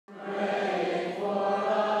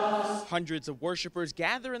Hundreds of worshipers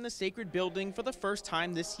gather in the sacred building for the first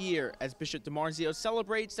time this year as Bishop DiMarzio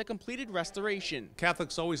celebrates the completed restoration.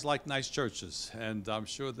 Catholics always like nice churches, and I'm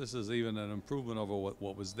sure this is even an improvement over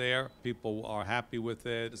what was there. People are happy with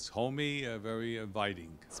it. It's homey, very inviting.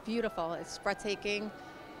 It's beautiful. It's breathtaking.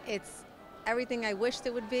 It's everything I wished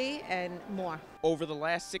it would be and more. Over the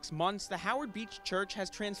last 6 months, the Howard Beach Church has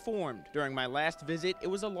transformed. During my last visit, it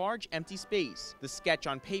was a large empty space. The sketch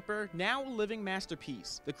on paper, now a living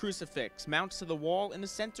masterpiece. The crucifix mounts to the wall in the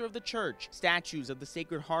center of the church. Statues of the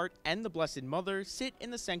Sacred Heart and the Blessed Mother sit in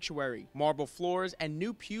the sanctuary. Marble floors and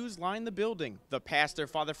new pews line the building. The pastor,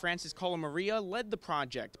 Father Francis Maria, led the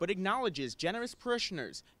project, but acknowledges generous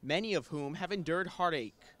parishioners, many of whom have endured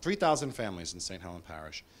heartache. 3,000 families in St. Helen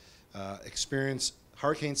Parish experienced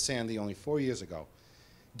Hurricane Sandy only 4 years ago,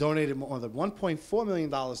 donated more than $1.4 million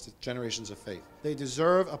to Generations of Faith. They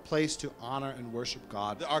deserve a place to honor and worship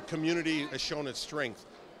God. Our community has shown its strength.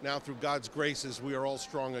 Now, through God's graces, we are all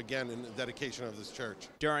strong again in the dedication of this church.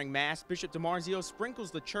 During Mass, Bishop DiMarzio sprinkles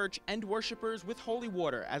the church and worshipers with holy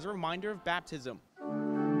water as a reminder of baptism.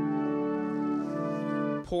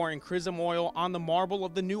 Pouring chrism oil on the marble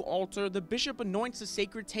of the new altar, the bishop anoints the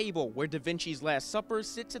sacred table where Da Vinci's Last Supper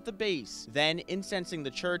sits at the base. Then, incensing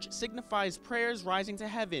the church signifies prayers rising to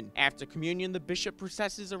heaven. After communion, the bishop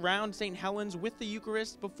processes around St. Helen's with the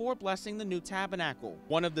Eucharist before blessing the new tabernacle.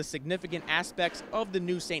 One of the significant aspects of the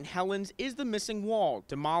new St. Helen's is the missing wall,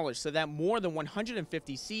 demolished so that more than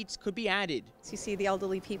 150 seats could be added. So you see the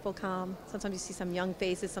elderly people come. Sometimes you see some young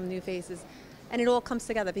faces, some new faces. And it all comes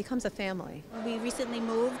together, becomes a family. We recently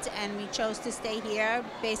moved and we chose to stay here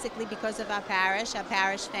basically because of our parish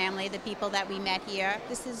family, the people that we met here.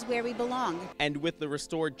 This is where we belong. And with the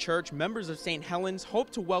restored church, members of St. Helen's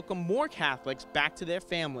hope to welcome more Catholics back to their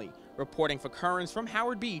family. Reporting for Currents from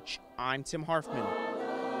Howard Beach, I'm Tim Harfmann.